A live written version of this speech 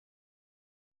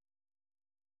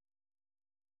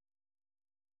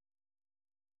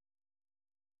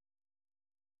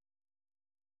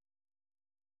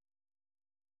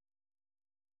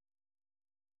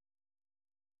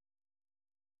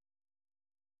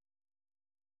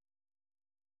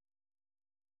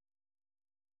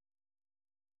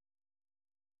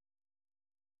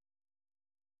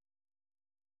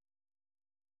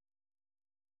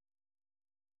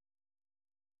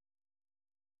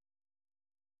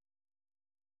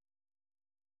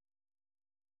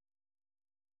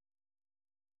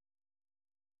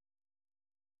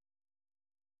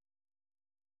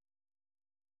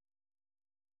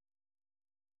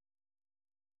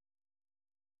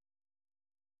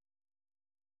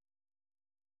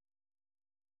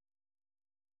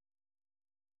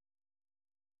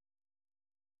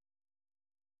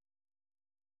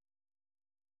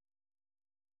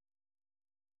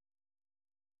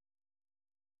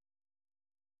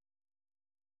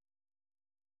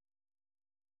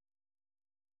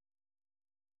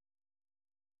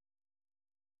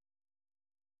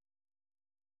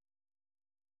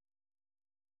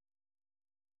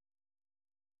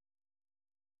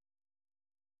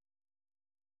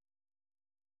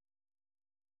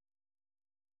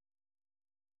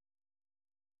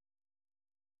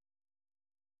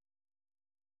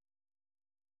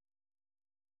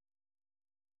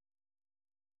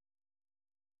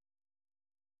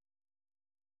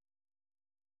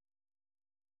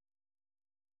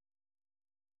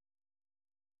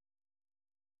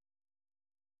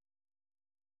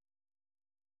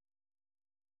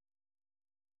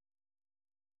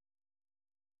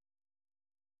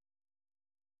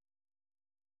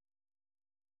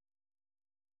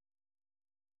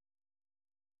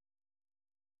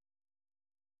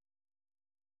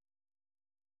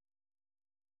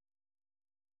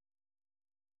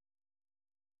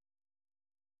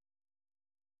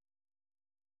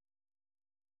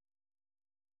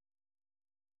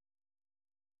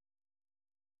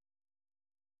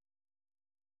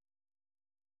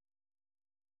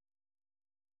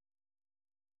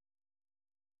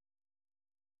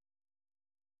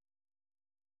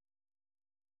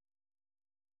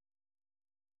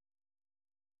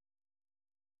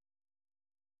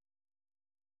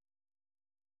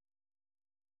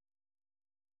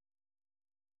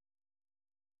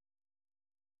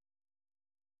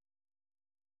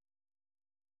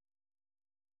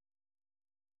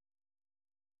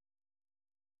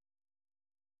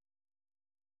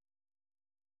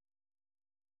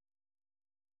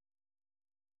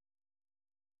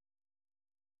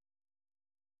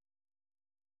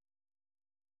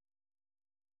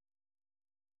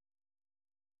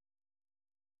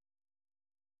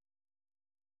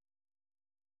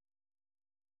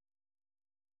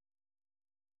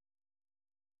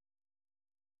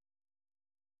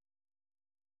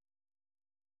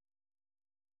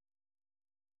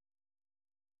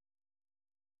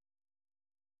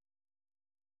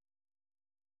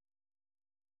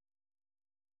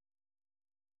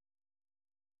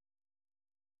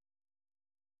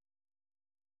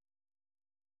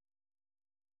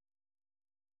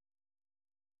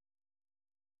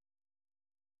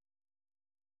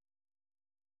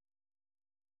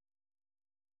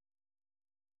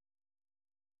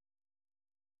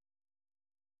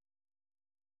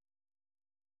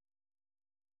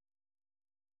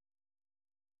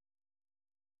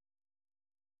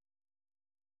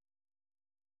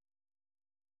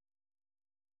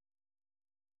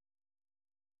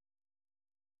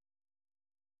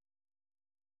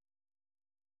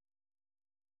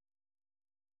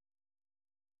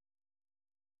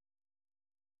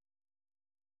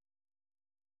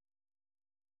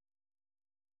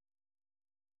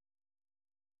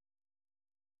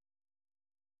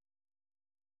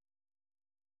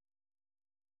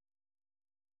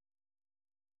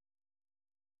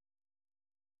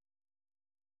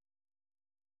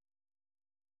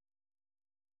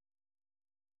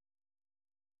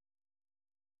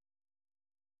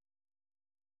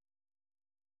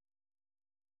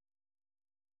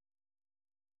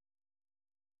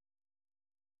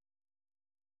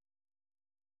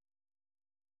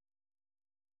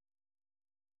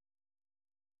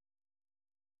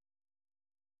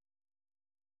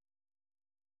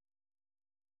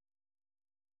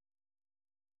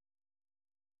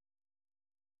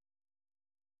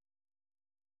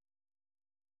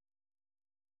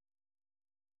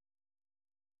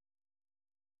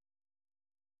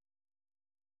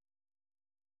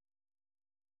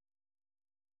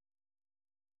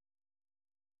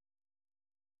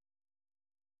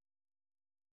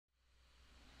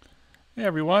Hey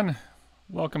everyone,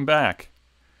 welcome back.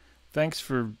 Thanks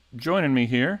for joining me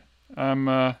here.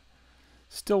 I'm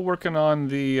still working on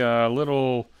the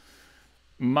little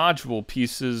module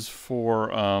pieces for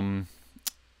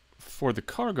the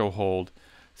cargo hold.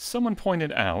 Someone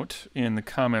pointed out in the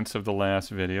comments of the last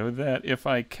video that if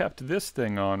I kept this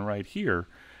thing on right here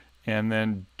and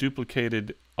then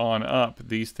duplicated on up,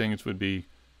 these things would be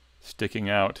sticking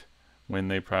out when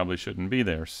they probably shouldn't be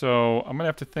there. So I'm gonna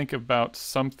have to think about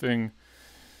something,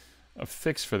 a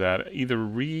fix for that. I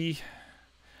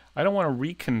don't want to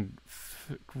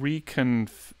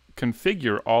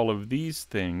reconfigure all of these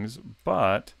things,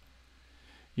 but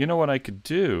you know what I could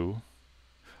do?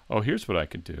 Oh, here's what I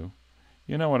could do.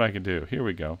 You know what I could do? Here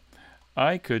we go.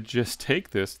 I could just take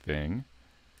this thing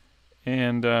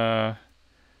and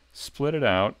split it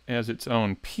out as its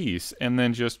own piece and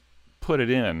then just put it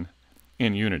in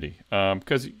Unity.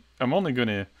 Because I'm only going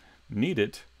to need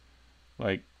it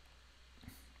like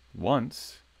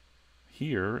once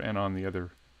here and on the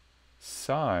other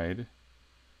side.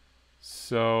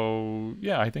 So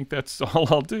yeah, I think that's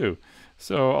all I'll do.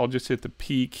 So I'll just hit the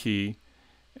P key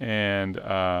and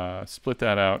split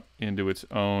that out into its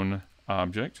own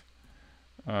object.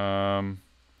 And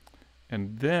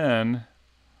then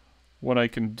what I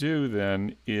can do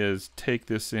then is take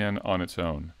this in on its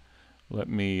own. Let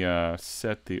me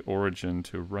set the origin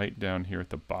to right down here at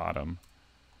the bottom.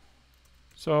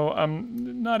 So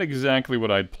not exactly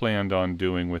what I'd planned on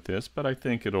doing with this, but I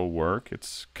think it'll work.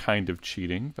 It's kind of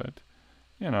cheating, but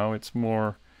you know, it's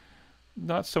more,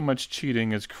 not so much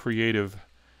cheating as creative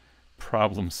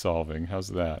problem solving. How's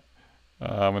that?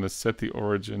 I'm going to set the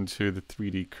origin to the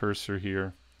 3D cursor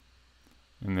here,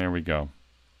 and there we go.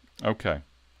 Okay.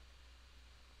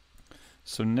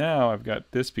 So now I've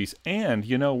got this piece, and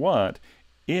you know what?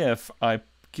 If I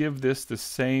give this the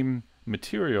same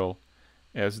material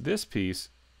as this piece,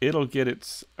 it'll get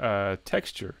its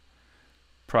texture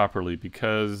properly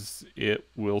because it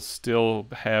will still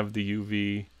have the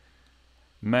UV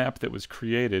map that was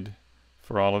created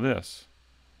for all of this.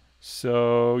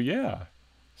 So yeah,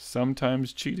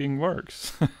 sometimes cheating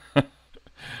works.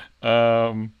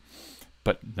 But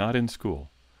not in school.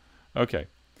 Okay,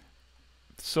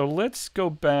 so let's go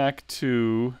back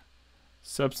to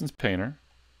Substance Painter,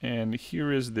 and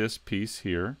here is this piece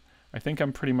here. I think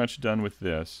I'm pretty much done with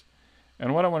this.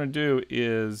 And what I want to do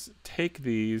is take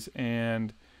these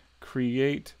and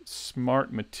create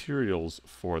smart materials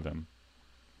for them.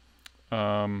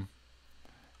 And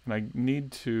I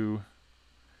need to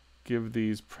give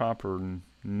these proper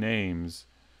names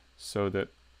so that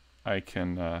I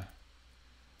can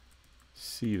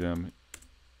see them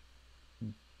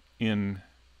in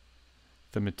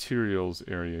the materials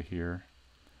area here.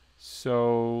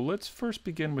 So let's first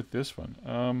begin with this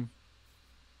one.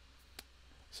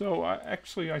 So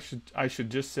actually, I should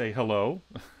just say hello.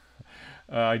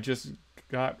 I just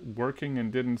got working and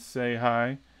didn't say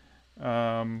hi.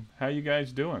 How you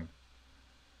guys doing?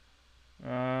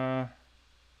 Are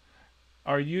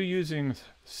you using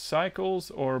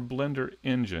Cycles or Blender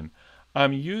Engine?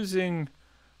 I'm using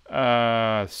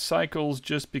Cycles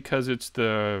just because it's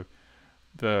the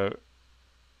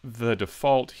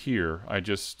default here. I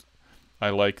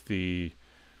like the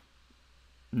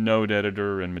node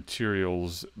editor and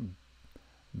materials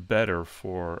better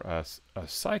for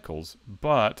Cycles,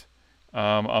 but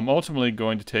I'm ultimately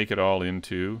going to take it all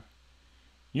into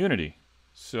Unity.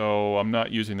 So I'm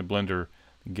not using the Blender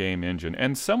game engine.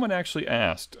 And someone actually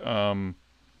asked the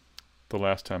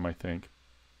last time, I think,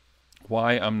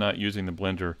 why I'm not using the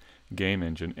Blender game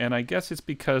engine. And I guess it's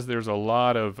because there's a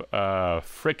lot of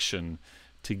friction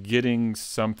to getting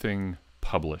something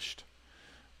published.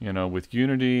 You know, with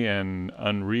Unity and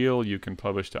Unreal, you can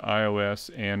publish to iOS,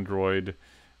 Android,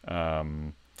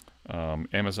 Amazon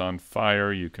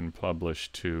Fire. You can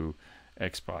publish to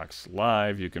Xbox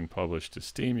Live. You can publish to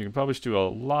Steam. You can publish to a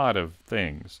lot of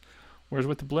things. Whereas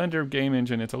with the Blender game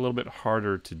engine, it's a little bit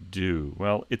harder to do.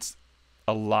 Well, it's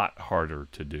a lot harder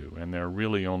to do, and there are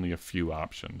really only a few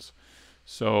options.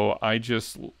 So I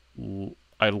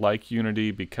like Unity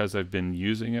because I've been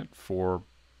using it for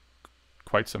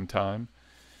quite some time.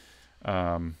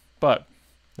 But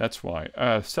that's why.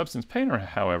 Substance Painter,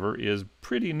 however, is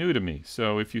pretty new to me.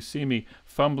 So if you see me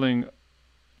fumbling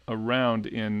around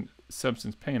in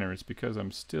Substance Painter, it's because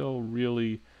I'm still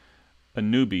really a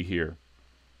newbie here.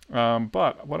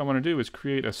 But what I want to do is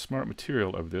create a smart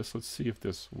material of this. Let's see if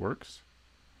this works.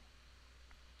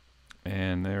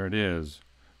 And there it is.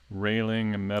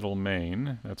 Railing metal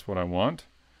main. That's what I want.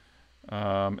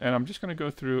 And I'm just going to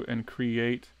go through and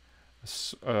create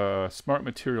a smart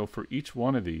material for each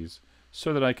one of these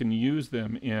so that I can use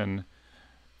them in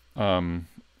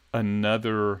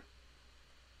another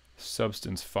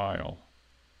substance file.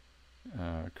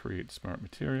 Create smart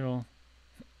material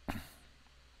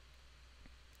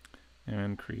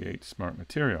and create smart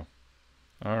material.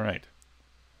 All right.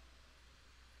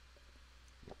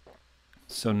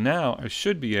 So now I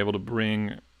should be able to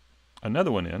bring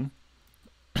another one in.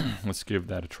 Let's give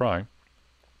that a try.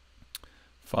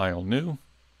 File new.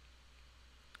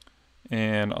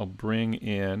 And I'll bring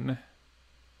in,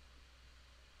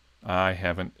 I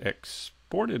haven't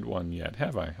exported one yet,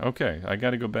 have I? Okay, I got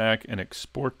to go back and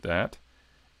export that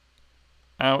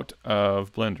out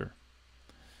of Blender.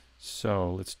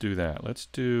 So let's do that. Let's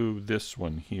do this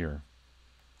one here.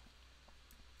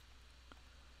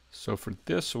 So for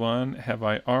this one, have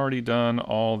I already done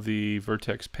all the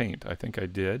vertex paint? I think I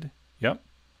did. Yep,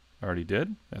 I already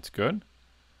did. That's good.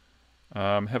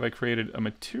 Have I created a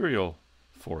material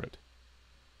for it?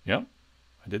 Yep,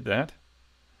 I did that.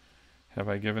 Have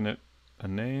I given it a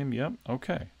name? Yep,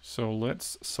 okay. So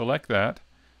let's select that.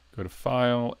 Go to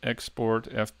File, Export,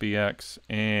 FBX,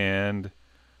 and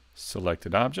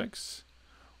Selected Objects.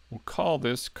 We'll call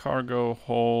this Cargo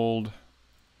Hold.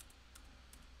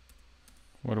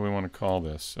 What do we want to call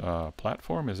this?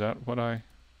 Platform? Is that what I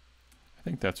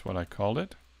think that's what I called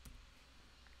it.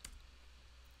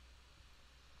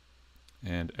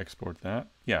 And export that.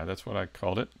 Yeah, that's what I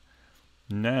called it.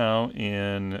 Now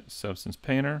in Substance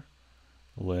Painter,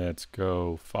 let's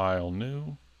go File,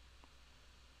 New,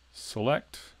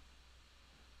 Select.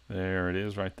 There it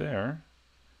is right there.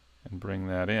 And bring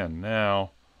that in.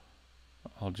 Now,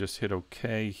 I'll just hit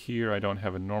OK here. I don't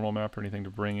have a normal map or anything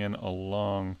to bring in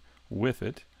along with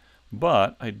it.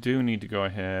 But I do need to go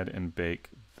ahead and bake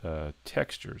the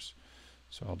textures.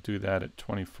 So I'll do that at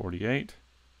 2048.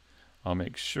 I'll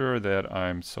make sure that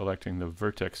I'm selecting the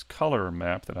vertex color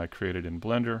map that I created in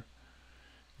Blender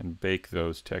and bake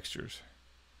those textures.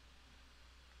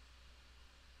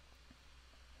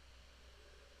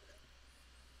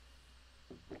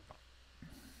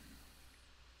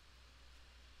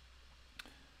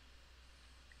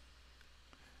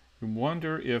 I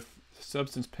wonder if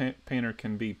Substance Painter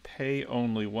can be pay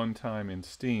only one time in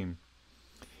Steam.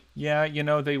 Yeah, you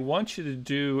know, they want you to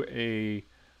do a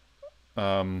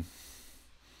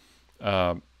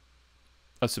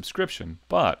subscription,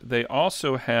 but they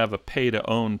also have a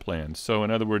pay-to-own plan. So in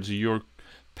other words, you're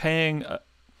paying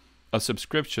a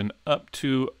subscription up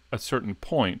to a certain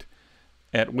point,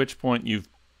 at which point you've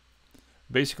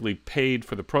basically paid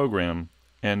for the program,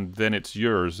 and then it's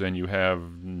yours, and you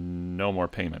have no more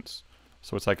payments.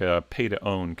 So it's like a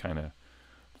pay-to-own kind of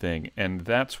thing, and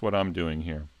that's what I'm doing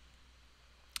here.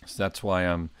 So that's why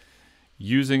I'm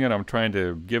using it. I'm trying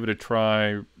to give it a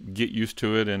try, get used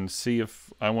to it, and see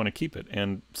if I want to keep it.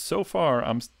 And so far,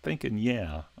 I'm thinking,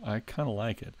 yeah, I kind of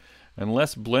like it.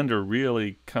 Unless Blender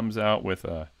really comes out with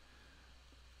a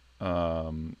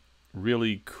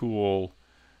really cool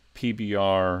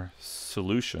PBR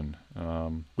solution,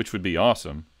 which would be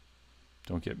awesome.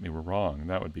 Don't get me wrong,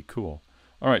 that would be cool.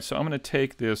 All right, so I'm going to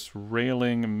take this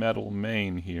railing metal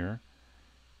main here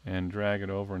and drag it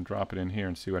over and drop it in here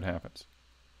and see what happens.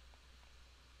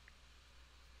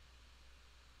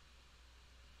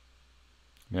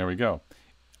 There we go.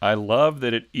 I love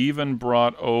that it even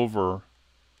brought over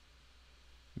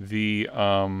the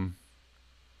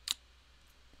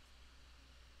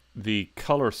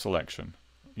color selection,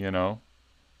 you know,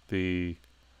 the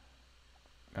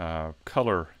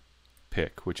color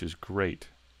pick, which is great.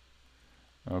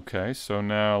 Okay, so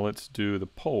now let's do the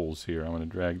poles here. I'm going to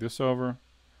drag this over,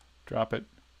 drop it.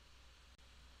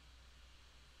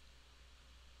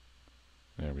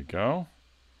 There we go.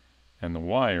 And the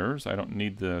wires, I don't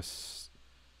need the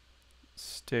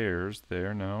stairs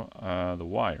there, no. The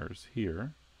wires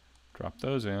here, drop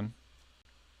those in.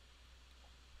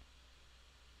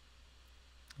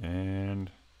 And,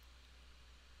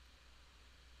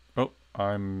 oh,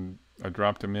 I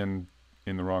dropped them in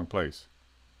the wrong place.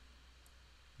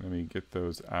 Let me get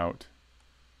those out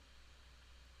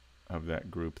of that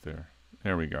group there.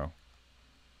 There we go.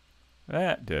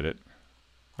 That did it.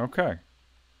 Okay.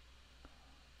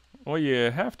 Well,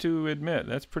 you have to admit,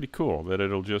 that's pretty cool that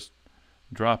it'll just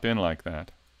drop in like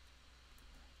that.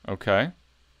 Okay.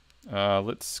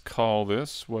 Let's call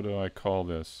this, what do I call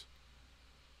this?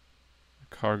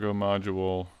 Cargo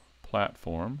module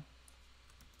platform.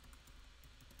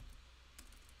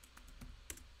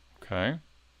 Okay.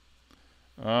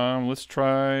 Let's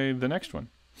try the next one.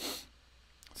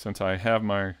 Since I have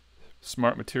my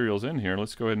smart materials in here,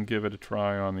 let's go ahead and give it a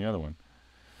try on the other one.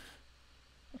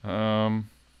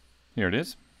 Here it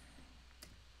is.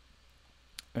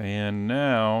 And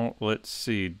now, let's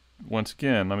see. Once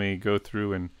again, let me go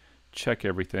through and check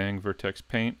everything. Vertex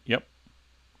paint, yep.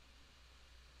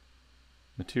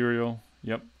 Material,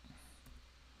 yep.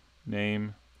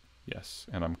 Name, yes.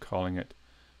 And I'm calling it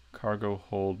cargo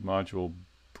hold module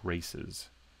braces.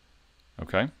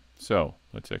 Okay, so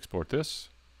let's export this.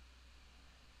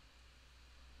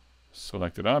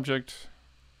 Selected object.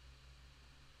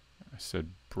 I said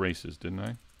braces, didn't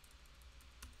I?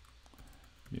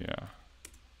 Yeah.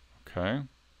 Okay.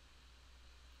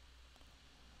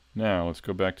 Now let's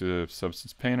go back to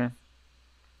Substance Painter.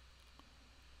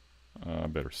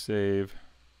 Better save.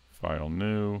 File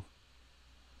new.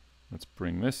 Let's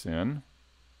bring this in.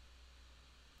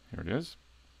 Here it is.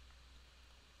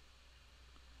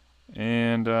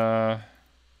 And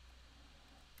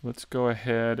let's go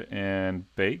ahead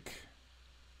and bake.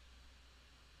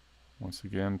 Once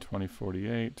again,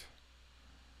 2048.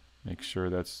 Make sure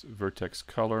that's vertex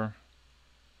color.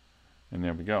 And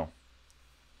there we go.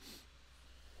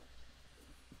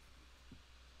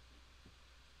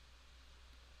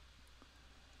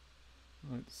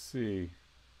 Let's see.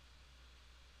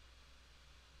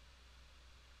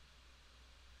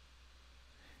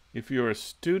 If you're a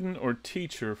student or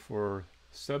teacher for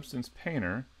Substance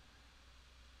Painter,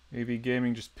 AV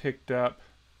Gaming just picked up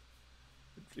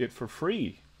it for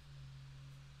free.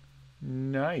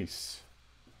 Nice.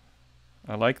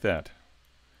 I like that.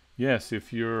 Yes,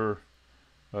 if you're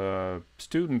a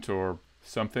student or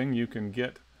something, you can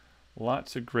get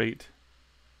lots of great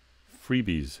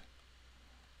freebies.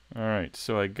 Alright,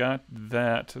 so I got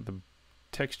that, the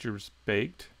texture's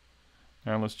baked.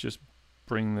 Now let's just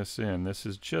bring this in. This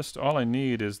is just, all I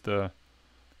need is the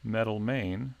metal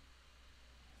main.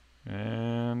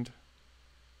 And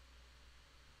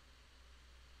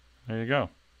there you go.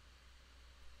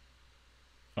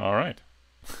 Alright.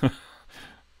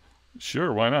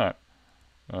 Sure, why not?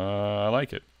 I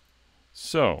like it.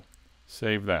 So,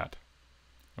 save that.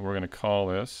 And we're going to call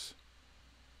this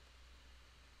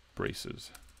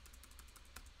braces.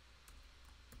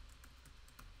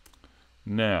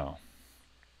 Now,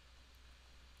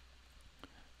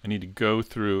 I need to go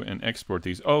through and export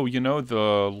these. Oh, you know,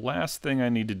 the last thing I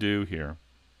need to do here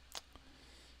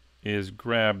is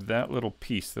grab that little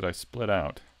piece that I split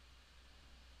out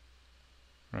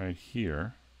right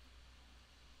here.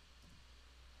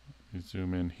 Let me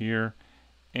zoom in here.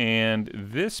 And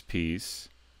this piece,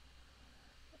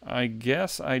 I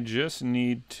guess I just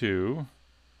need to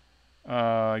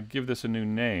give this a new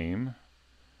name.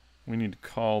 We need to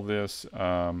call this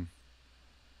module,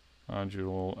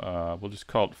 we'll just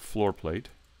call it floor plate.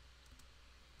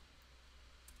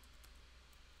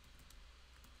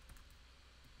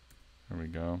 There we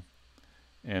go.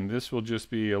 And this will just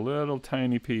be a little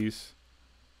tiny piece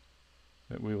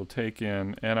that we will take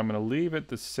in, and I'm going to leave it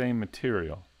the same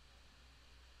material.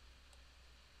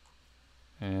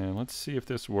 And let's see if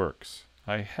this works.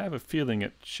 I have a feeling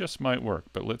it just might work,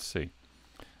 but let's see.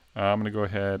 I'm going to go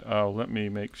ahead, let me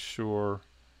make sure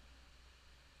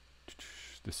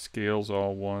the scale's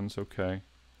all ones, okay.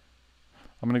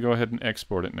 I'm going to go ahead and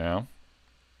export it now.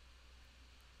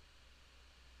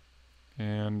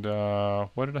 And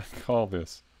what did I call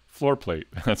this? Floor plate,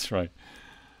 that's right.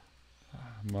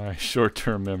 My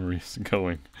short-term memory is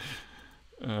going.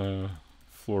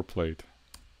 Floor plate.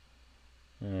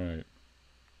 Alright.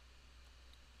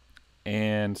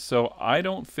 And so I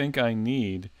don't think I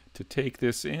need to take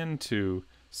this into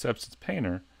Substance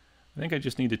Painter. I think I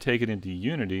just need to take it into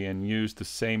Unity and use the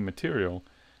same material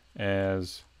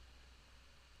as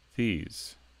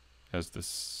these, as the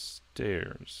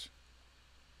stairs.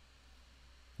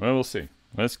 Well, we'll see.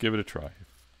 Let's give it a try.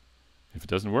 If it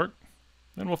doesn't work,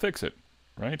 then we'll fix it,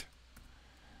 right?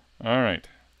 All right.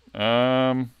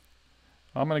 I'm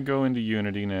going to go into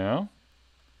Unity now.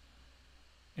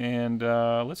 And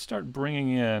let's start bringing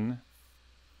in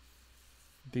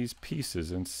these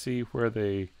pieces and see where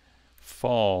they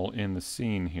fall in the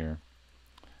scene here.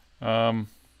 I'll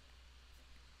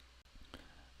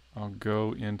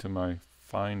go into my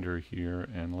Finder here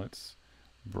and let's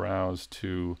browse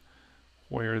to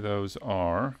where those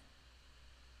are.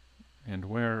 And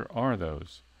where are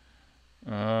those?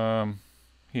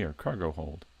 Here, cargo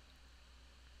hold.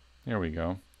 There we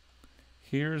go.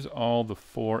 Here's all the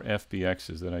 4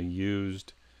 FBXs that I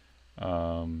used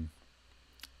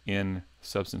in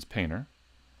Substance Painter.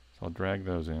 So I'll drag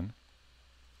those in.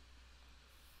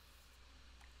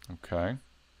 Okay.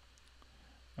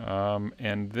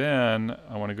 And then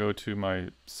I want to go to my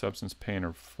Substance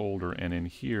Painter folder, and in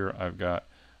here I've got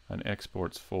an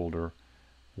exports folder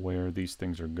where these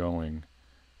things are going.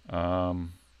 At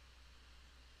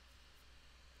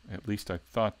least I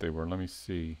thought they were. Let me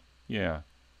see. Yeah.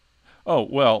 Oh,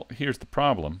 well, here's the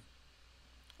problem.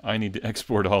 I need to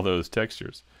export all those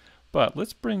textures. But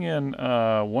let's bring in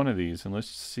one of these and let's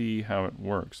see how it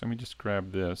works. Let me just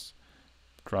grab this,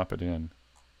 drop it in.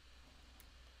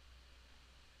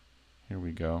 Here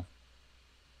we go.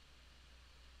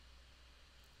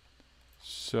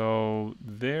 So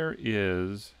there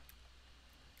is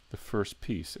the first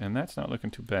piece, and that's not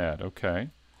looking too bad. Okay.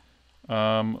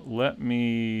 Let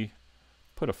me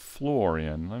put a floor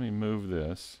in. Let me move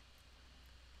this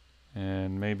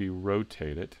and maybe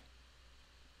rotate it.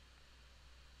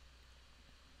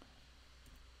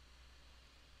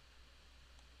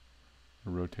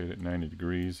 Rotate it 90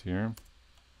 degrees here.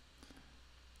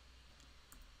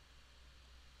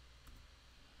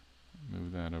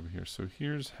 Move that over here. So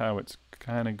here's how it's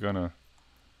kind of gonna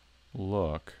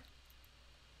look.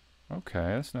 Okay,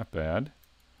 that's not bad.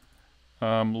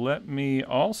 Let me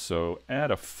also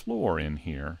add a floor in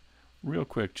here real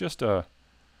quick, just a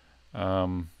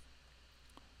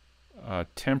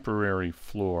temporary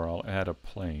floor. I'll add a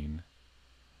plane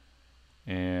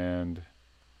and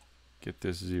get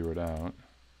this zeroed out.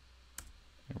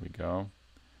 There we go.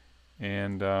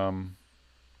 And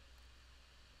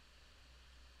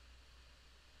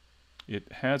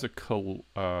it has a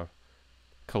collider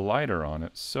on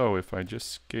it, so if I just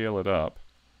scale it up,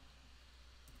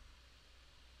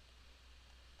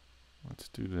 let's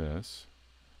do this.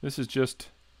 This is just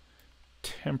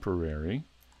temporary,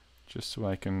 just so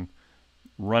I can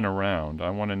run around. I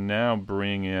want to now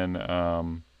bring in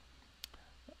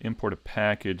import a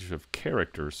package of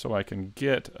characters so I can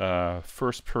get a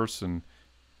first-person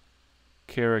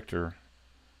character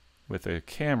with a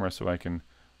camera so I can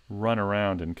run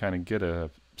around and kind of get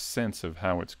a sense of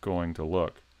how it's going to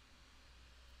look.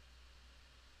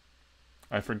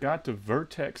 I forgot to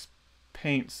vertex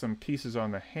paint some pieces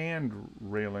on the hand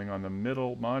railing on the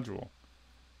middle module.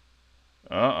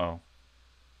 Uh-oh.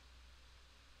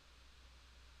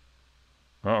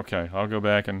 Okay, I'll go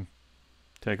back and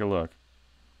take a look.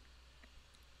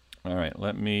 Alright,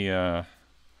 let me go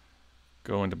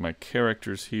into my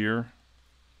characters here.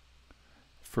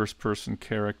 First person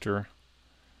character,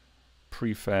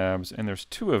 prefabs, and there's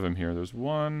two of them here. There's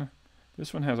one,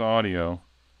 this one has audio.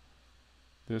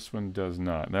 This one does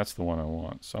not. That's the one I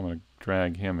want. So I'm going to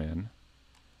drag him in.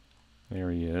 There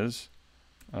he is.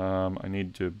 I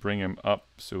need to bring him up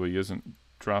so he isn't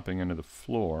dropping into the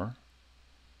floor.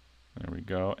 There we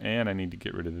go. And I need to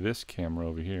get rid of this camera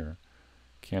over here.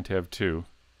 Can't have two.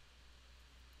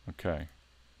 Okay.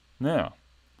 Now,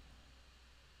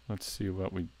 let's see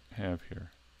what we have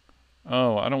here.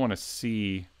 Oh, I don't want to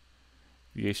see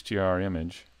the HDR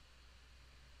image.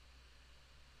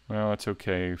 Well, that's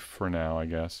okay for now, I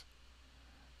guess.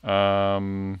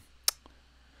 Oh,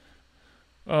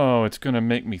 it's going to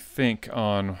make me think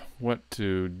on what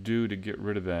to do to get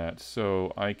rid of that.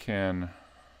 So I can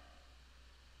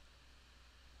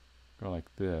go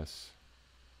like this.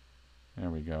 There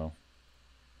we go.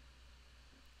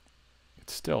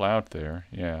 It's still out there,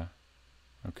 yeah.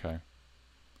 Okay.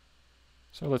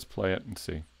 So let's play it and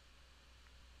see.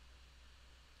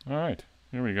 All right,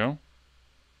 here we go.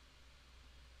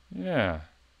 Yeah.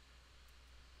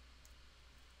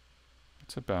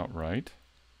 That's about right.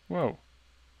 Whoa.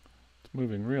 It's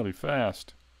moving really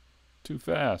fast. Too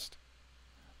fast.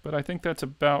 But I think that's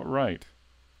about right.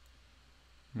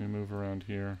 Let me move around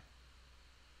here.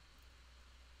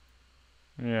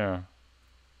 Yeah.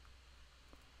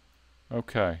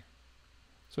 Okay.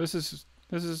 So this is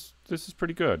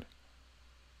pretty good.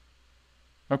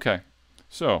 Okay.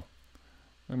 So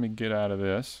let me get out of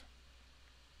this.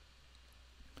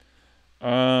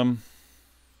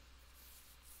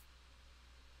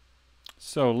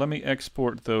 So let me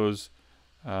export those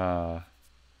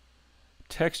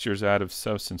textures out of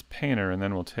Substance Painter, and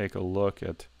then we'll take a look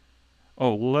at...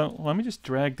 Oh, let me just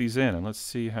drag these in, and let's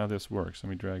see how this works.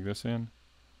 Let me drag this in,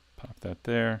 pop that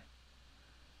there,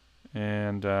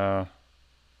 and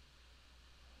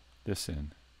this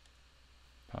in,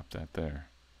 pop that there.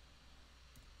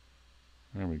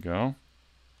 There we go.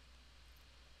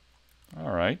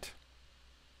 All right.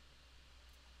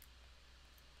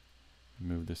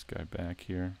 Move this guy back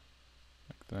here,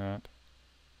 like that.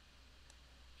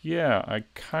 Yeah, I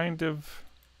kind of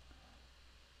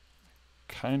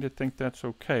think that's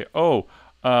okay. Oh,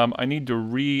 I need to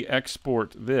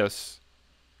re-export this,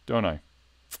 don't I?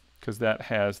 Because that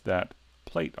has that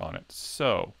plate on it.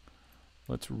 So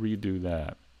let's redo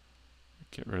that.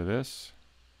 Get rid of this.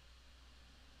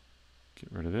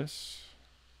 Get rid of this.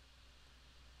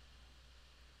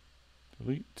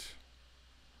 Delete.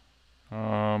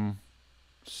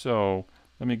 So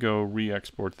let me go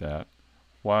re-export that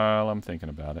while I'm thinking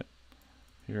about it.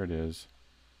 Here it is.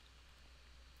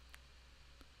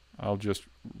 I'll just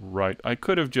write. I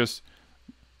could have just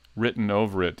written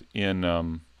over it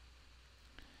in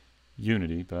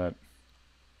Unity, but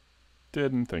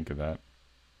didn't think of that.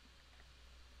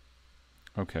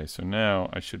 Okay, so now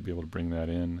I should be able to bring that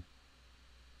in.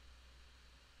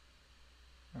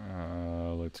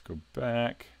 Let's go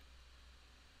back.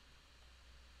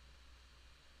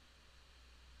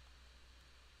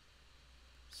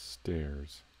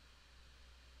 Stairs.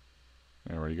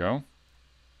 There we go.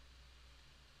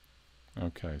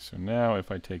 Okay, so now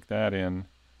if I take that in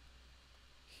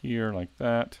here like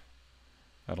that,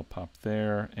 that'll pop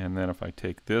there. And then if I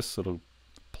take this little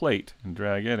plate and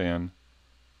drag it in,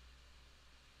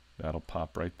 that'll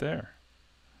pop right there.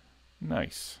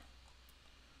 Nice.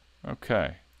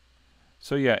 Okay.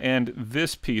 So yeah, and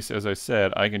this piece, as I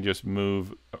said, I can just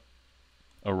move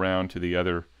around to the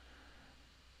other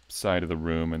side of the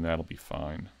room and that'll be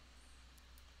fine.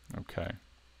 Okay.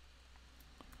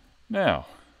 Now,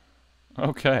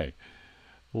 okay,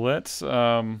 let's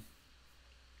go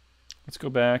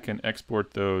back and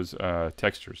export those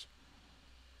textures.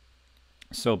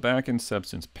 So back in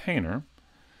Substance Painter,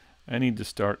 I need to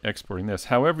start exporting this.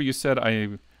 However, you said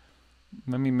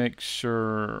let me make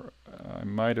sure. I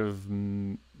might have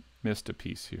missed a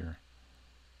piece here.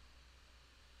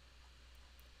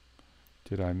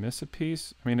 Did I miss a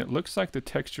piece? I mean, it looks like the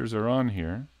textures are on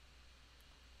here.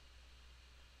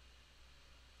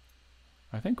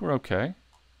 I think we're okay.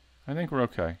 I think we're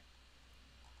okay.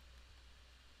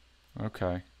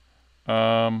 Okay.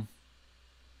 All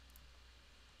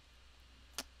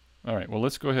right, well,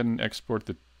 let's go ahead and export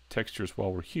the textures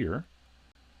while we're here.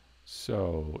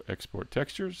 So, export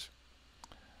textures.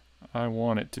 I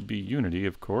want it to be Unity,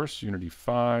 of course. Unity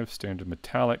 5, standard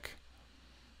metallic.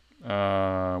 We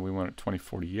want it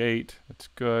 2048. That's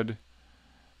good.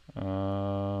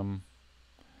 And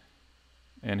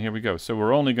here we go. So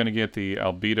we're only going to get the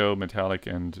albedo, metallic,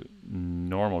 and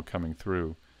normal coming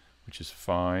through, which is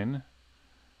fine.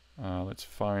 Let's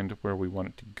find where we want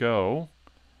it to go.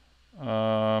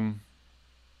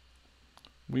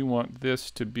 We want this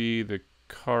to be the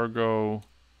cargo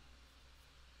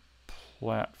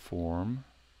platform.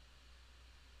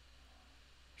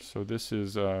 So this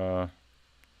is a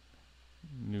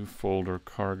new folder,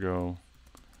 cargo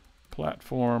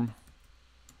platform.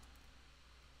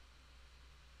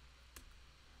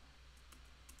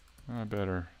 I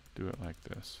better do it like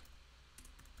this.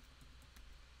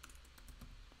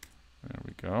 There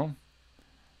we go.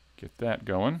 Get that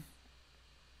going.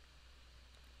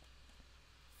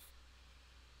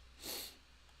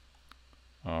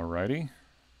 Alrighty.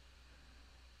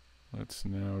 Let's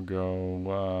now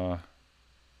go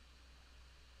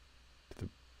to the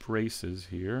braces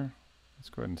here. Let's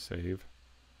go ahead and save.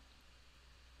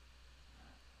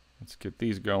 Let's get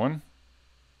these going.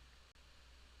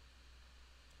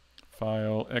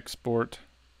 File, export.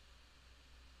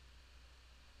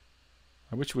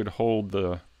 I wish it would hold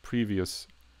the previous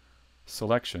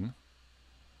selection,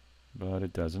 but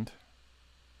it doesn't.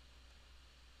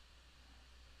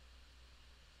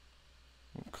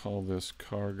 We'll call this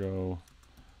cargo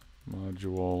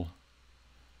module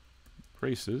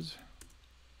braces,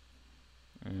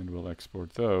 and we'll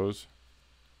export those.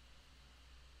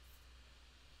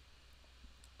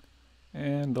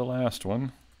 And the last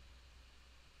one,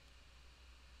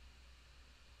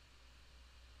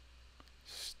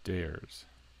 stairs.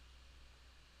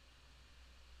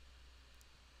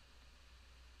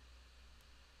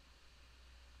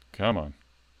 Come on.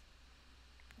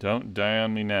 Don't die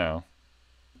on me now.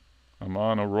 I'm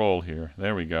on a roll here.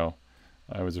 There we go.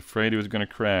 I was afraid it was going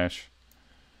to crash.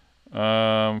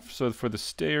 So for the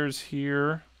stairs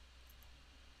here,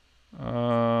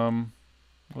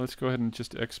 let's go ahead and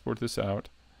just export this out.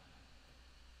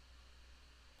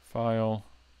 File,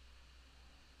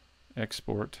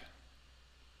 export.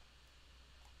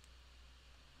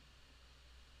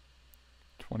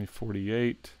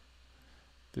 2048.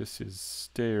 This is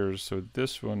stairs, so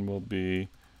this one will be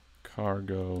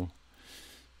cargo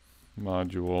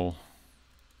module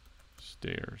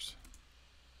stairs.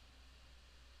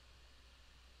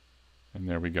 And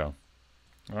there we go.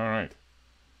 All right.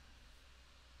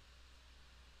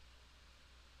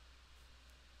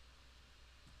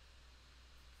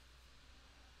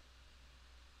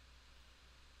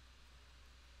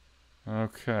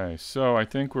 Okay, so I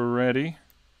think we're ready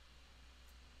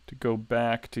to go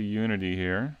back to Unity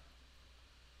here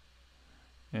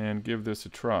and give this a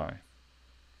try.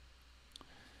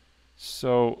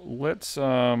 So let's,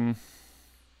 I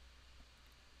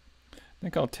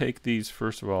think I'll take these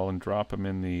first of all and drop them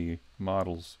in the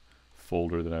models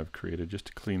folder that I've created just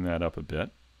to clean that up a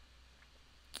bit.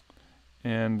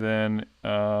 And then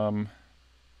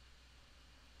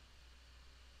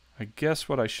I guess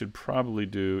what I should probably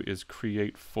do is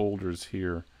create folders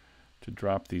here to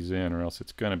drop these in, or else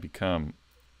it's going to become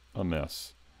a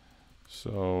mess.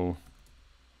 So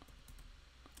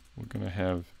we're going to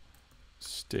have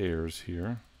stairs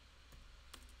here,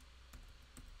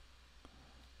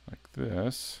 like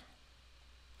this.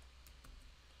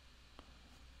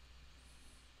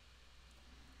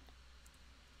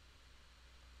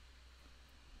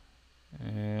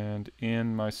 And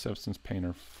in my Substance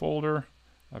Painter folder,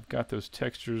 I've got those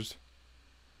textures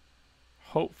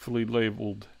hopefully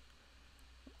labeled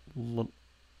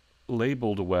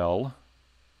well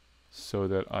so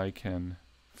that I can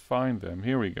find them.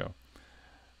 Here we go.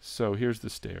 So here's the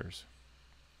stairs.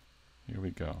 Here we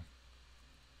go.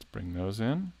 Let's bring those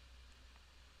in.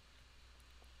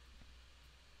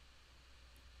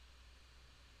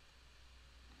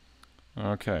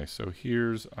 Okay, so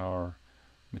here's our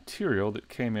material that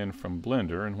came in from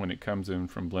Blender, and when it comes in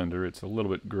from Blender it's a little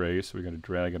bit gray, so we got to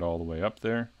drag it all the way up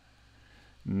there.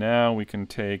 Now we can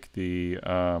take the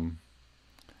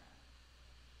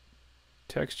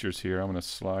textures here. I'm going to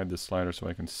slide the slider so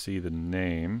I can see the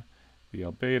name, the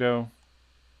albedo,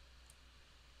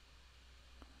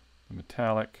 the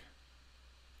metallic,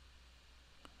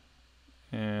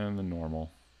 and the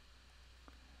normal,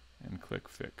 and click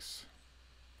Fix.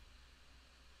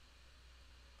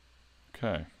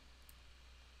 Okay.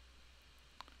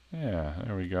 Yeah,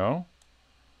 there we go.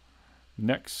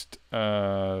 Next,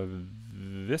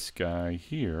 this guy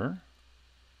here,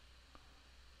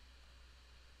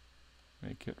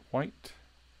 make it white.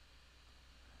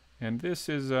 And this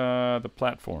is the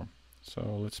platform.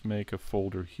 So let's make a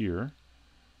folder here.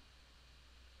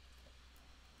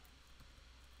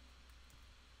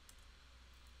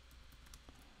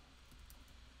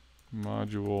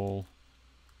 Module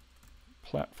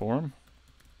platform.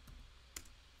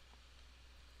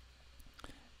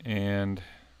 And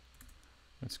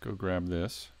let's go grab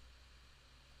this.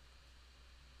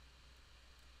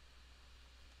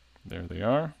 There they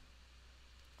are.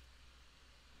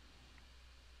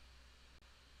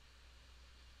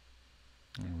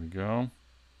 There we go.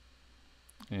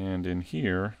 And in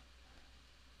here,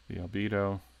 the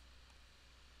albedo,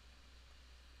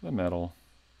 the metal,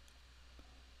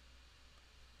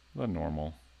 the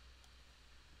normal,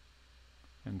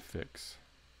 and fix.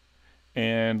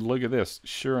 And look at this,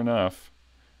 sure enough,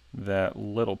 that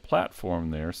little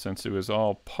platform there, since it was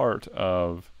all part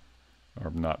of,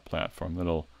 or not platform,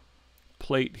 little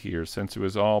plate here, since it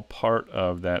was all part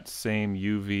of that same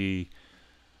UV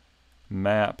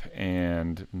map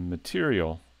and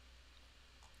material,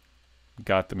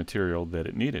 got the material that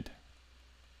it needed.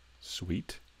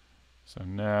 Sweet. So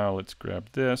now let's grab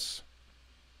this.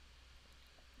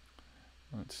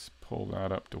 Let's pull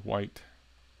that up to white.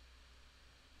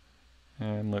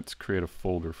 And let's create a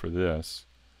folder for this.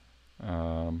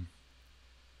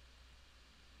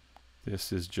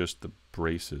 This is just the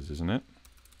braces, isn't it?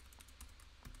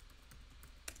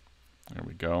 There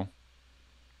we go.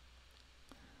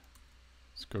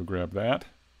 Let's go grab that.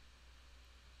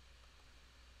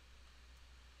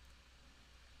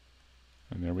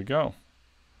 And there we go.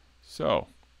 So,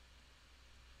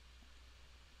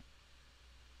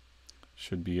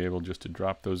 should be able just to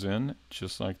drop those in,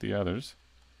 just like the others.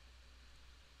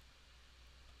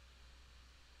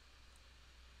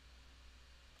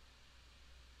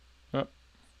 Oh,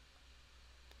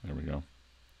 there we go.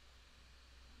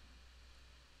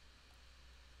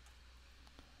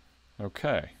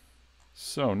 Okay,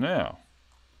 so now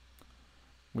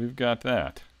we've got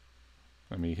that.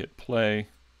 Let me hit play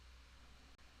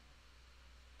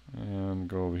and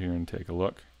go over here and take a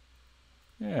look.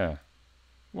 Yeah.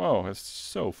 Whoa, it's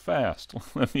so fast.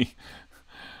 let me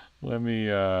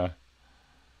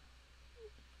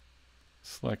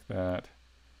select that.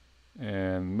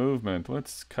 And movement,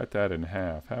 let's cut that in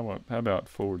half. How about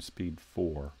forward speed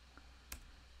 4?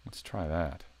 Let's try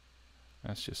that.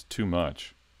 That's just too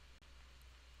much.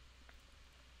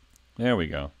 There we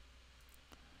go.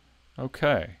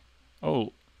 Okay.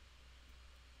 Oh,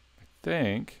 I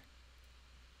think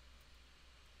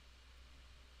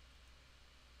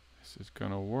this is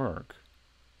going to work.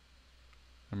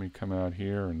 Let me come out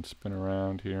here and spin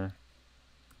around here.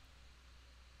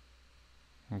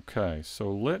 Okay,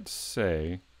 so let's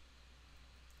say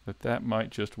that that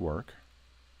might just work.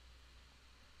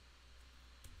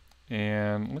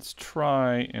 And let's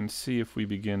try and see if we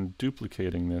begin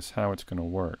duplicating this, how it's going to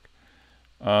work.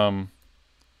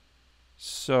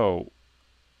 So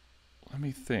let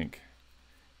me think.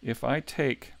 If I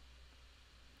take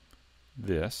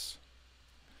this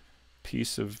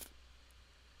piece of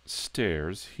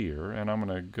stairs here, and I'm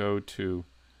going to go to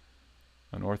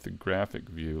an orthographic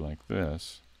view like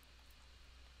this,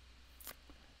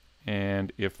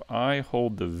 And if I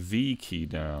hold the V key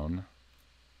down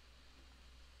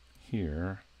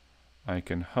here, I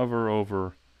can hover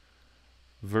over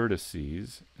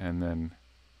vertices and then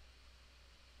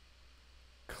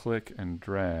click and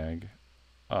drag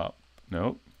up.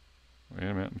 Nope. Wait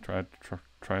a minute.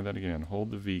 Try that again.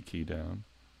 Hold the V key down.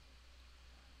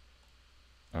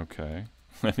 Okay.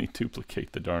 Let me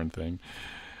duplicate the darn thing.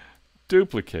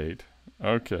 Duplicate.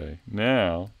 Okay.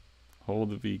 Now, hold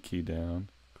the V key down.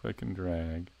 Click and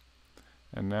drag.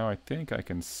 And now I think I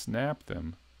can snap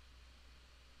them.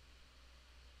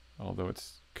 Although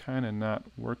it's kind of not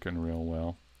working real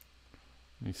well.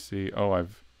 Let me see. Oh,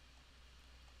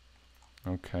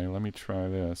 okay, let me try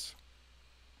this.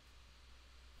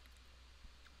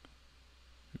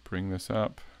 Bring this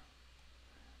up.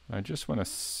 I just want to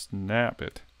snap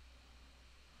it.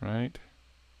 Right?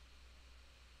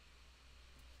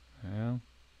 Yeah.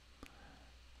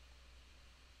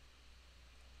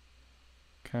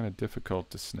 Kind of difficult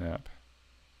to snap.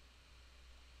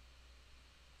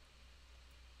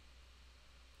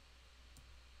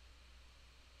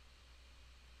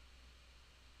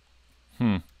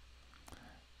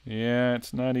 Yeah,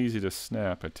 it's not easy to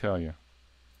snap, I tell you.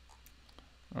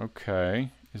 Okay.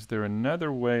 Is there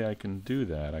another way I can do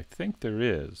that? I think there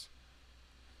is.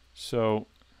 So,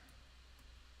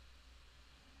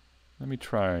 let me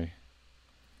try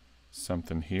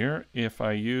something here. If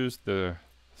I use the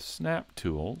snap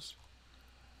tools,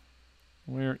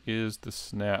 where is the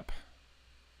snap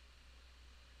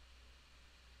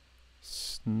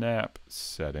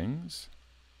settings?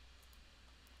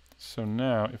 So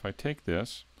now if I take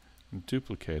this and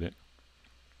duplicate it,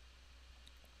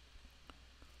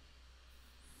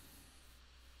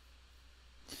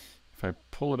 if I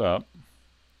pull it up,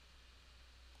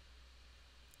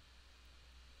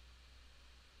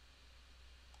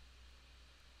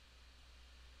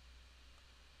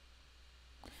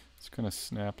 it's going to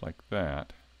snap like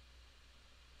that.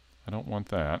 I don't want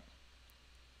that.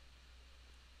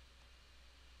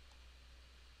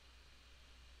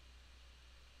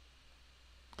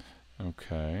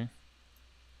 Okay.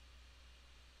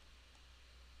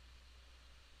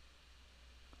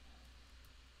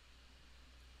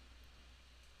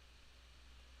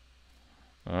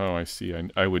 Oh, I see.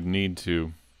 I would need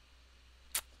to.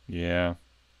 Yeah.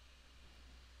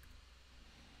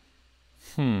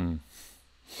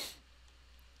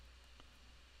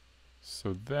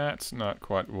 So that's not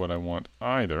quite what I want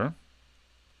either.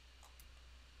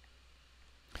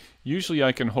 Usually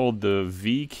I can hold the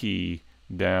V key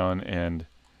down and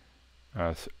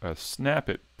snap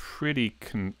it pretty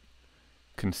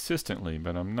consistently,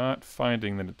 but I'm not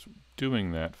finding that it's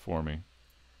doing that for me.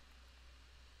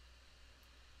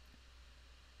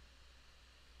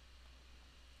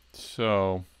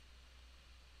 So,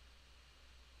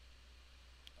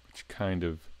 which kind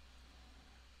of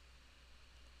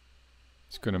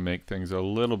is going to make things a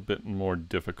little bit more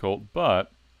difficult,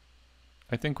 but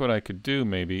I think what I could do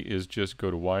maybe is just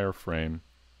go to wireframe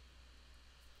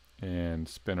and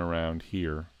spin around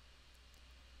here.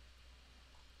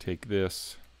 Take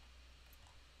this,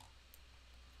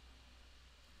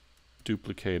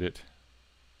 duplicate it,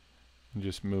 and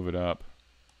just move it up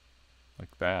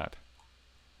like that.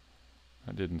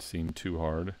 That didn't seem too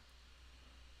hard.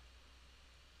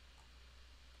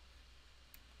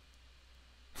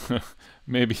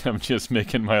 Maybe I'm just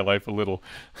making my life a little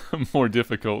more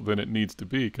difficult than it needs to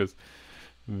be, because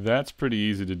that's pretty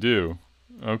easy to do.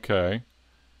 Okay,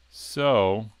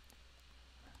 so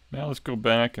now let's go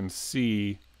back and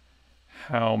see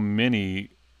how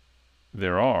many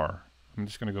there are. I'm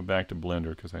just going to go back to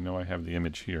Blender because I know I have the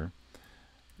image here.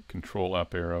 Control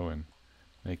up arrow and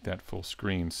make that full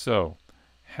screen. So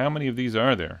how many of these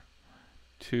are there?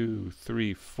 2,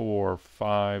 3, 4,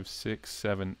 5, 6,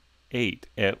 7, 8.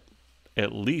 At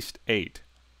least 8.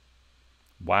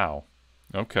 Wow.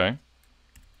 Okay.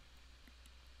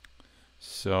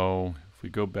 So if we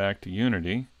go back to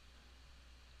Unity,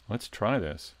 let's try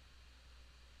this.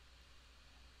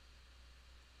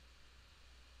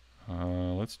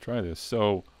 Let's try this.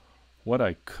 So what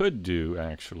I could do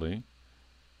actually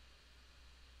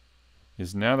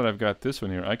is, now that I've got this one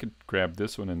here, I could grab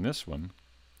this one and this one.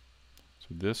 So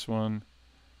this one,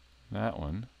 that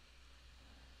one,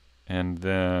 and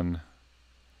then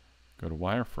go to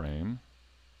wireframe.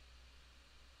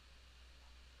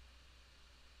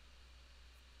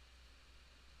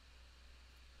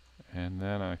 And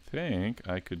then I think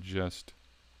I could just,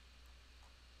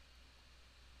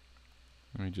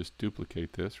 let me just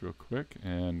duplicate this real quick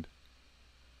and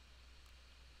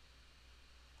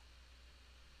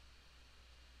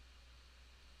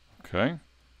okay,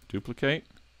 duplicate,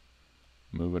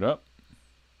 move it up,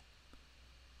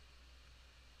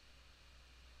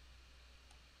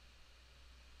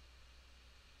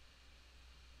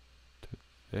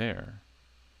 There.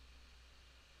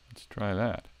 Let's try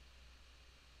that.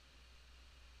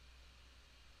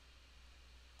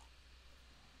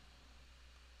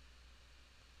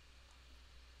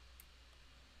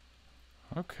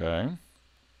 Okay.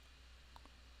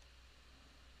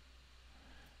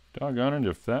 Doggone it,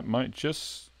 if that might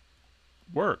just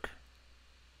work.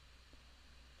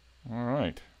 All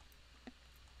right.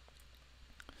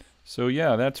 So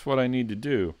yeah, that's what I need to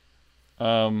do.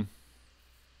 And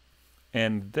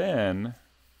then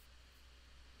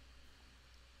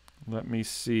let me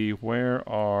see, where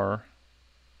are,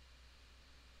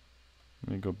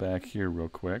 let me go back here real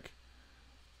quick.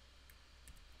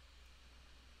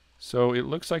 So it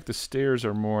looks like the stairs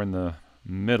are more in the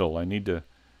middle. I need to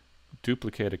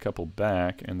duplicate a couple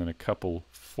back and then a couple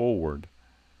forward.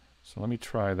 So let me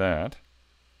try that.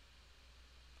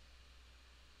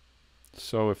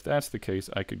 So if that's the case,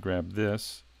 I could grab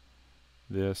this,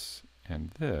 this,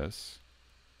 and this.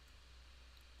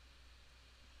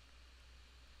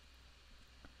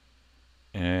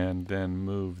 And then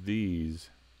move these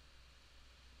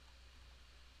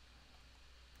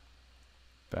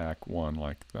back one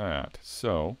like that.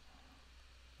 So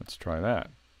let's try that.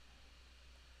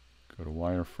 Go to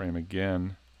wireframe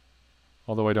again,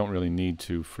 although I don't really need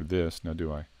to for this, now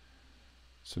do I?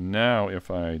 So now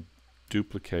if I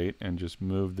duplicate and just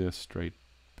move this straight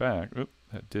back, oop,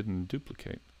 that didn't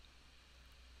duplicate.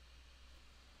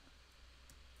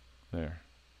 There.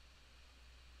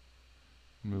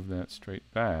 Move that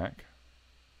straight back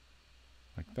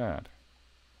like that.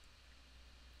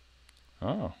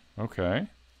 Oh, okay.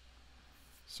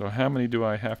 So how many do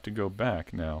I have to go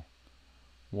back now?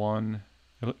 One,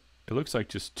 it looks like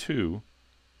just two,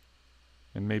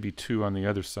 and maybe two on the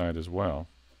other side as well.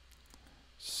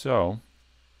 So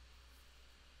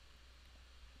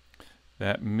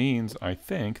that means, I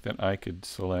think, that I could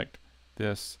select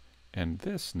this and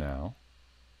this now,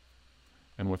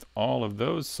 and with all of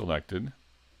those selected,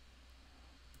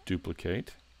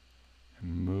 duplicate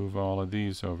and move all of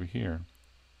these over here.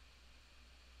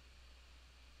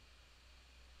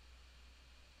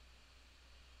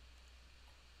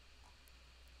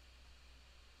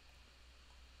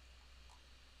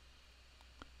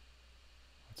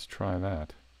 Let's try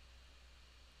that.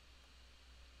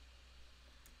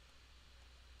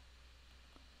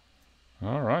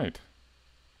 All right.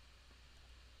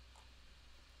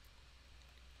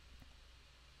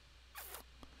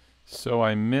 So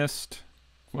I missed,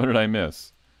 what did I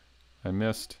miss? I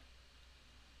missed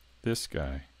this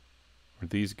guy, or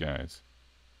these guys,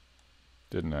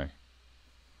 didn't I?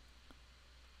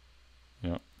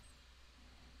 Yep.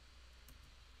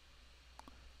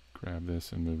 Grab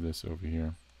this and move this over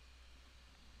here.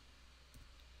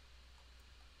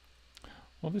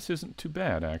 Well, this isn't too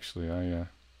bad, actually. I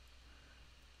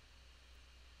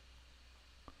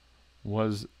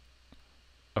was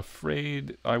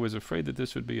afraid that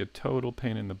this would be a total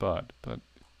pain in the butt, but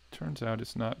it turns out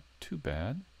it's not too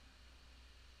bad.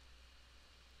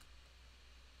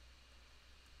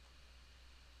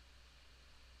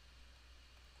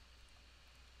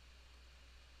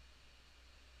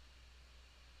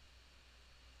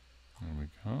 There we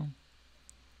go.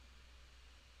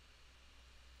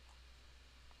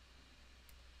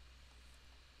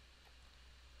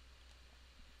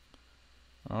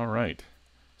 All right.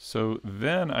 So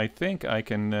then I think I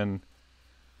can then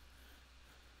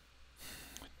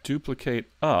duplicate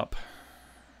up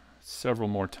several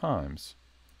more times.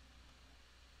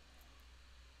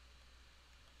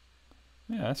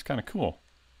 Yeah, that's kind of cool.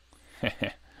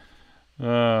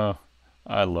 Oh,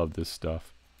 I love this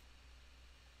stuff.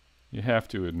 You have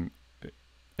to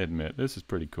admit, this is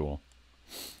pretty cool.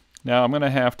 Now I'm going to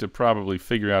have to probably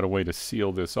figure out a way to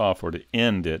seal this off or to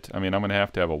end it. I mean, I'm going to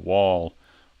have a wall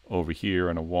over here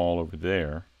and a wall over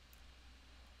there.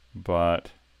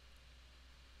 But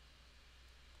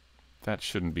that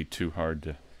shouldn't be too hard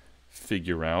to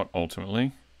figure out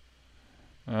ultimately.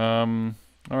 All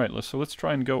right, so let's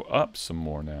try and go up some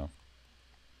more now.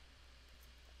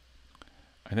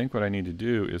 I think what I need to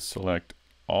do is select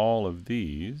all of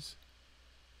these.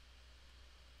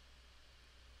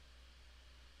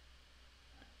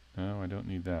 No, I don't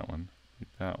need that one. I need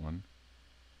that one.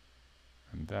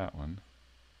 And that one.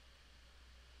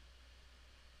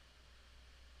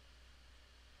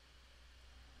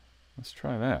 Let's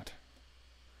try that.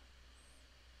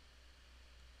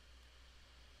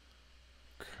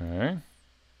 Okay.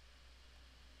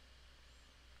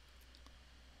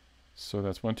 So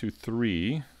that's 1, 2,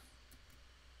 3.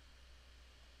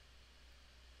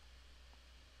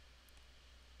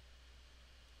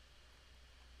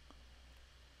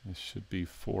 This should be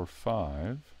 4,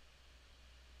 5.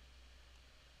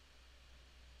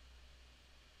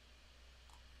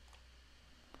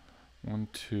 1,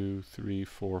 2, 3,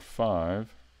 4,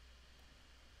 5.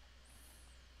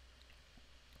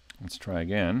 Let's try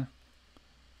again.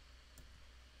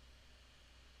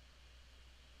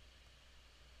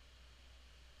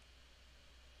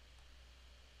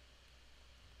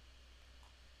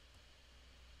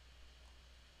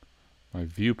 My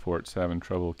viewport's having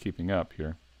trouble keeping up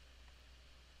here.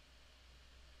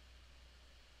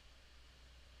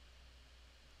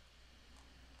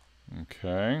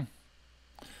 Okay.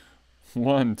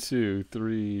 1, 2,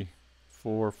 3,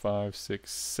 4, 5,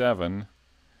 6, 7.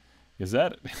 Is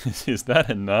that is that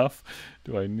enough?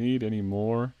 Do I need any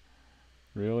more?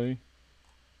 Really?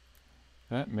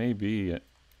 That may be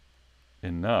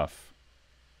enough.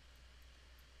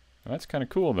 That's kind of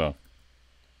cool, though.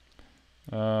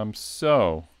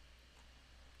 So,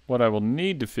 what I will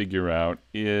need to figure out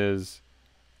is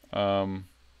how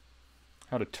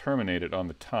to terminate it on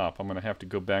the top. I'm going to have to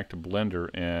go back to Blender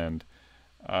and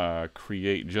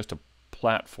create just a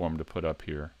platform to put up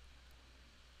here.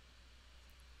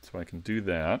 So I can do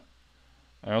that.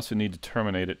 I also need to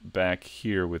terminate it back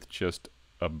here with just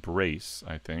a brace,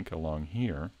 I think, along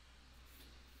here.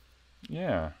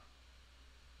 Yeah.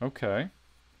 Okay.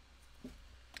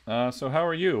 So how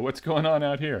are you? What's going on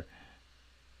out here?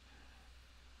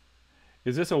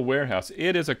 Is this a warehouse?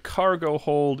 It is a cargo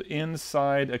hold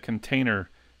inside a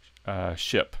container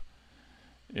ship.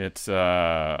 It's you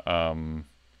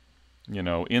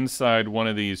know, inside one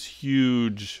of these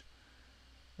huge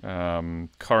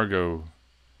cargo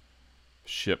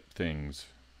ship things.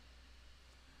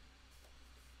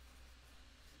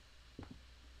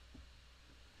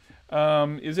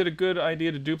 Is it a good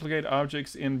idea to duplicate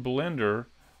objects in Blender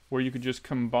where you could just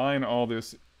combine all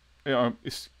this?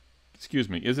 Excuse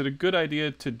me. Is it a good idea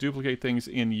to duplicate things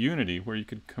in Unity where you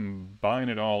could combine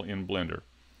it all in Blender?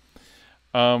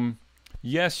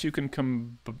 Yes, you can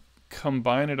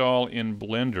combine it all in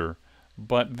Blender,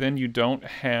 but then you don't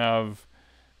have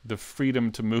the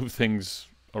freedom to move things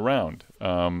around.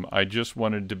 I just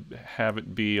wanted to have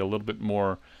it be a little bit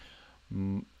more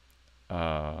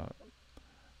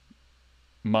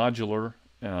modular.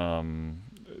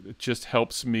 It just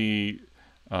helps me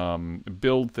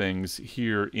build things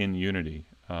here in Unity.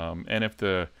 And if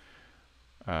the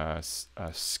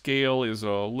scale is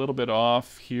a little bit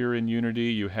off here in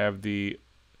Unity, you have the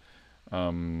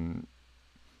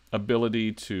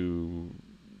ability to,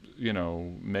 you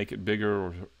know, make it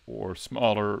bigger or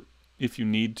smaller if you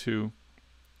need to.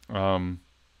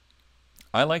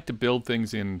 I like to build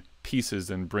things in pieces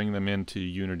and bring them into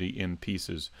Unity in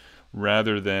pieces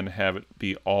rather than have it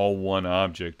be all one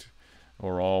object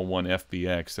or all one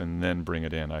FBX and then bring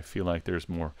it in. I feel like there's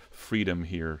more freedom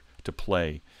here to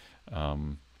play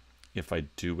if I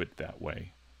do it that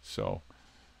way. So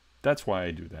that's why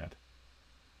I do that.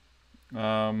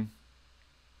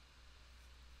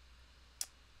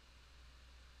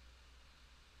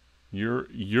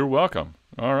 You're welcome.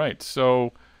 All right,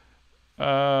 so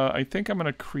I think I'm going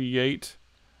to create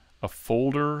a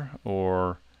folder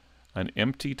or an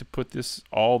empty to put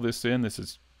all this in. This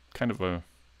is kind of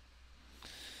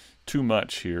too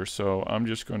much here, so I'm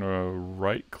just going to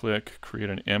right-click, create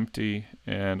an empty,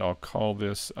 and I'll call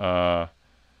this I'll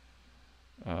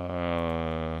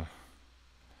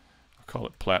call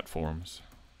it platforms.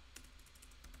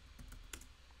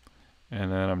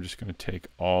 And then I'm just going to take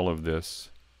all of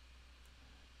this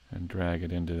and drag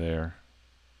it into there.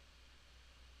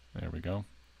 There we go.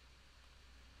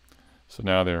 So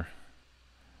now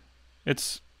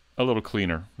it's a little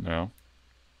cleaner now.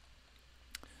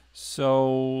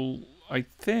 So I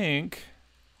think,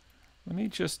 let me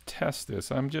just test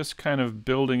this. I'm just kind of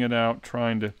building it out,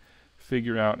 trying to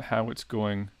figure out how it's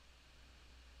going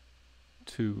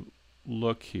to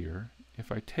look here.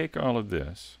 If I take all of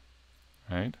this,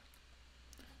 right?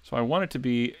 So I want it to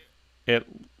be at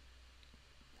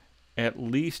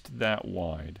least that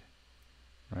wide,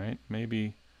 right?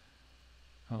 Maybe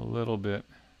a little bit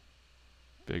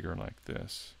bigger like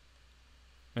this.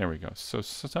 There we go. So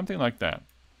something like that.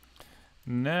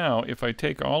 Now, if I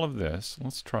take all of this,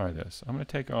 let's try this. I'm going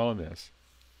to take all of this.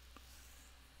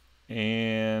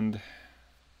 And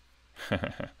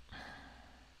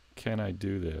can I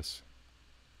do this?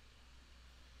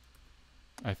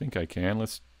 I think I can.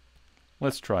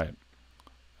 Let's try it.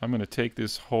 I'm going to take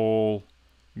this whole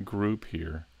group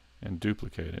here and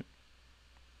duplicate it.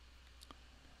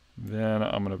 Then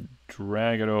I'm going to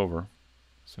drag it over.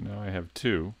 So now I have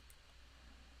two.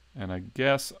 And I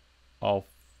guess I'll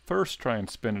first try and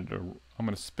spin it. I'm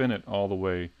going to spin it all the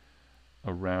way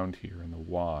around here in the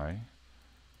Y.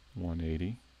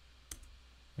 180.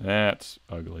 That's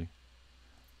ugly.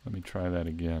 Let me try that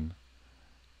again.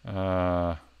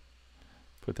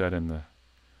 Put that in the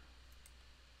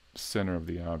center of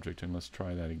the object, and let's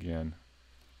try that again.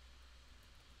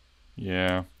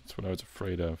 Yeah, that's what I was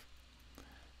afraid of.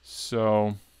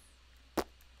 So,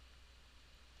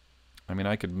 I mean,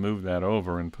 I could move that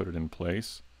over and put it in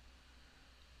place,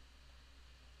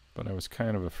 but I was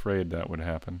kind of afraid that would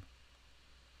happen.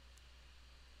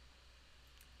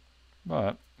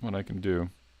 But what I can do,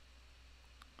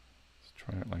 let's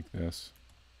try it like this.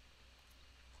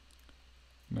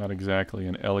 Not exactly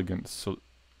an elegant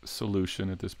solution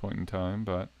at this point in time,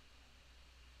 but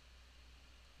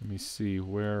let me see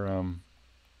where oh,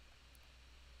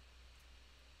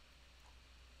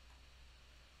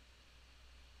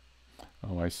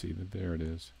 I see that there it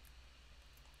is.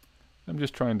 I'm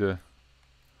just trying to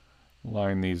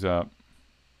line these up.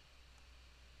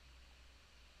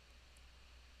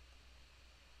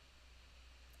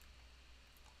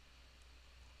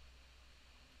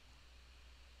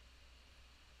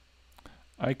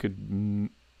 I could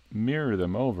mirror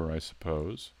them over, I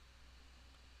suppose.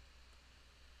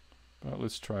 But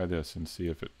let's try this and see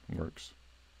if it works.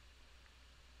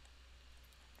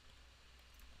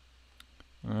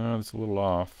 That's a little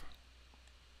off.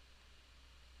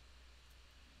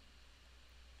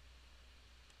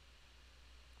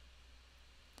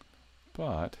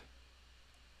 But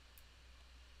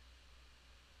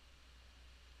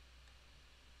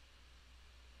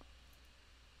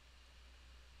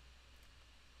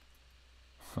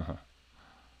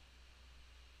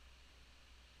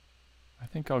I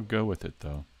think I'll go with it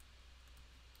though.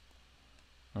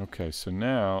 Okay, so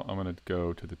now I'm going to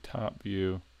go to the top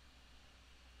view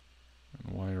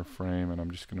and wireframe, and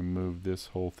I'm just going to move this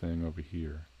whole thing over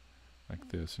here like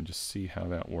this and just see how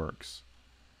that works.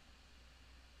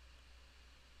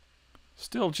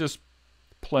 Still just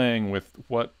playing with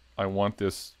what I want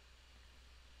this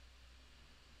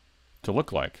to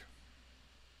look like,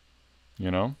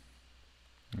 you know?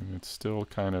 And it's still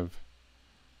kind of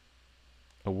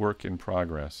a work in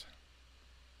progress.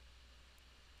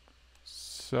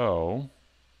 So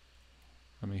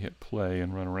let me hit play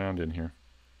and run around in here.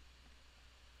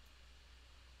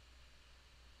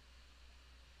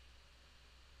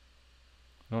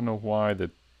 I don't know why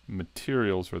the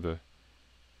materials or the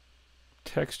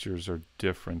textures are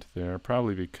different there.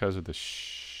 Probably because of the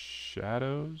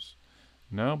shadows.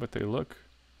 No, but they look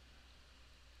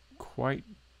quite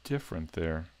different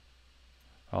there.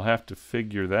 I'll have to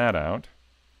figure that out.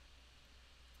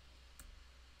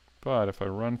 But if I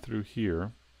run through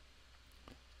here,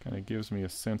 kind of gives me a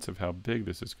sense of how big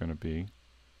this is going to be.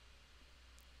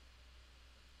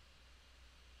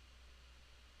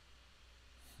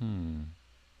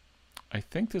 I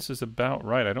think this is about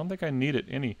right. I don't think I need it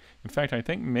any. In fact, I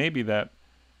think maybe that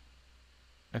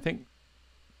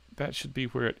should be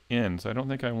where it ends. I don't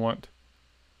think I want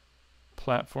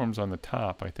platforms on the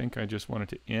top. I think I just want it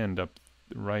to end up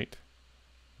right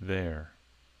there.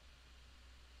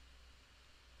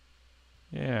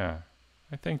 Yeah,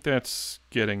 I think that's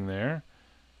getting there.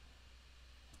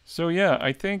 So yeah,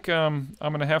 I think I'm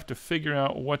going to have to figure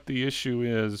out what the issue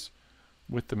is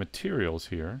with the materials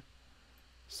here.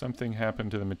 Something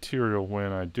happened to the material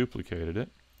when I duplicated it.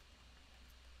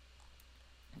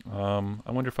 I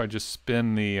wonder if I just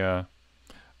spin the...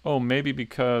 oh, maybe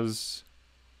because...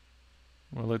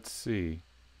 Well, let's see.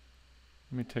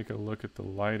 Let me take a look at the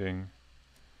lighting.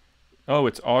 Oh,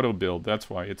 it's auto build. That's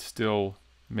why it's still...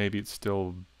 Maybe it's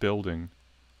still building.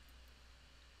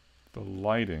 The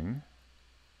lighting.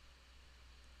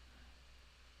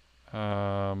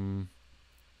 Let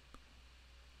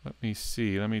me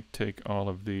see. Let me take all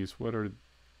of these. What are...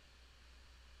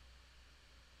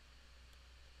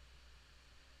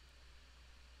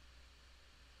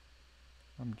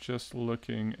 I'm just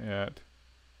looking at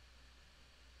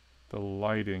the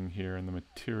lighting here and the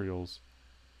materials.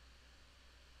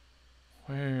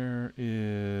 Where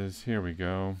is... Here we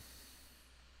go.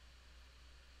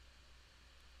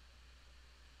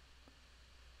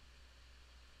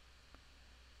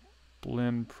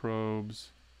 Blend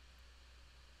probes.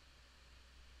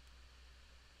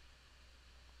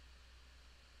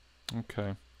 Okay.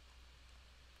 Let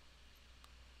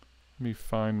me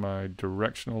find my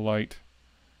directional light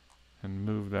and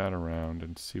move that around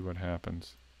and see what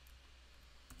happens.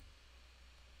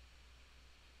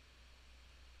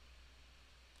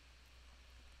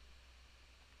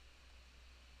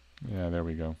 Yeah, there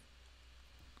we go.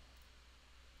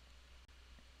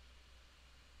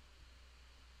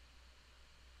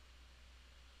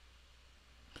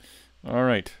 All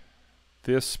right.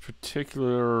 This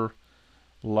particular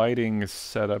lighting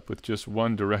setup with just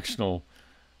one directional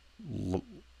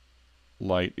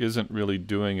light isn't really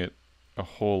doing it a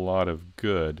whole lot of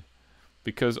good.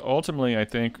 because ultimately I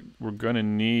think we're going to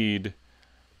need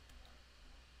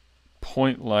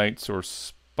point lights or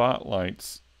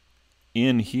spotlights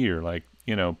in here, like,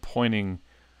 you know, pointing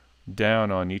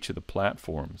down on each of the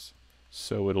platforms.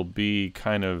 So it'll be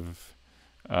kind of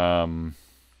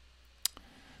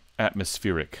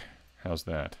atmospheric. How's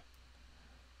that?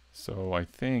 So I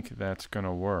think that's going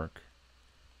to work.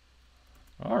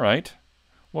 All right.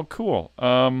 Well, cool.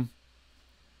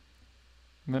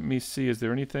 Let me see. Is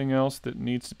there anything else that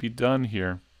needs to be done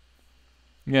here?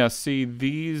 Yeah, see,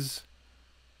 these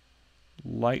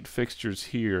light fixtures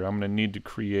here, I'm going to need to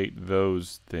create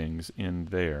those things in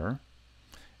there.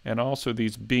 And also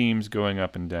these beams going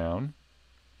up and down.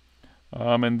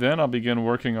 And then I'll begin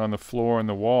working on the floor and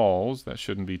the walls. That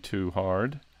shouldn't be too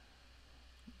hard.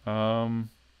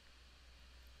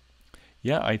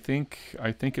 Yeah, I think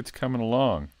it's coming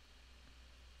along.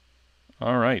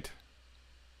 All right.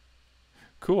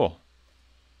 Cool.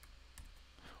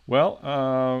 Well,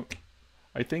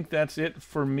 I think that's it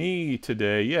for me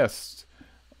today. Yes,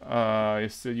 I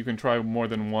said you can try more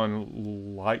than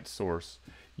one light source.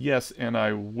 Yes, and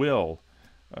I will.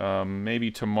 Maybe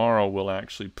tomorrow we'll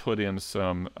actually put in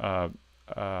some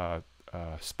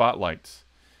spotlights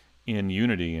in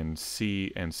Unity and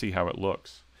see how it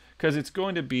looks. Because it's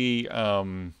going to be at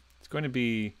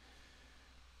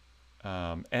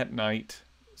night,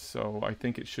 so I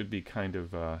think it should be kind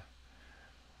of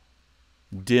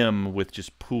dim with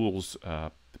just pools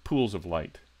of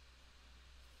light.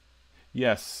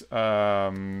 Yes,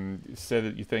 you said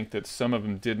that you think that some of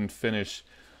them didn't finish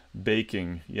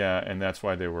baking. Yeah, and that's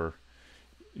why they were.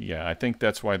 Yeah, I think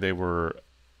that's why they were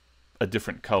a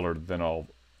different color than all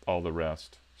the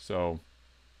rest. So,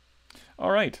 all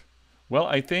right. Well,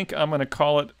 I think I'm going to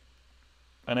call it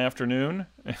an afternoon,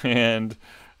 and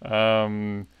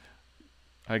I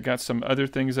got some other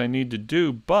things I need to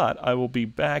do, but I will be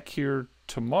back here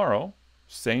tomorrow,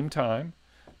 same time,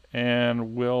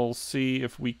 and we'll see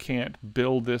if we can't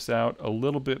build this out a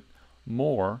little bit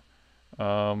more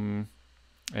and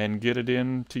get it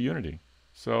into Unity.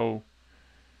 So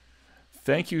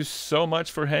thank you so much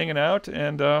for hanging out,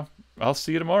 and I'll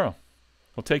see you tomorrow.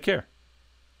 Well, take care.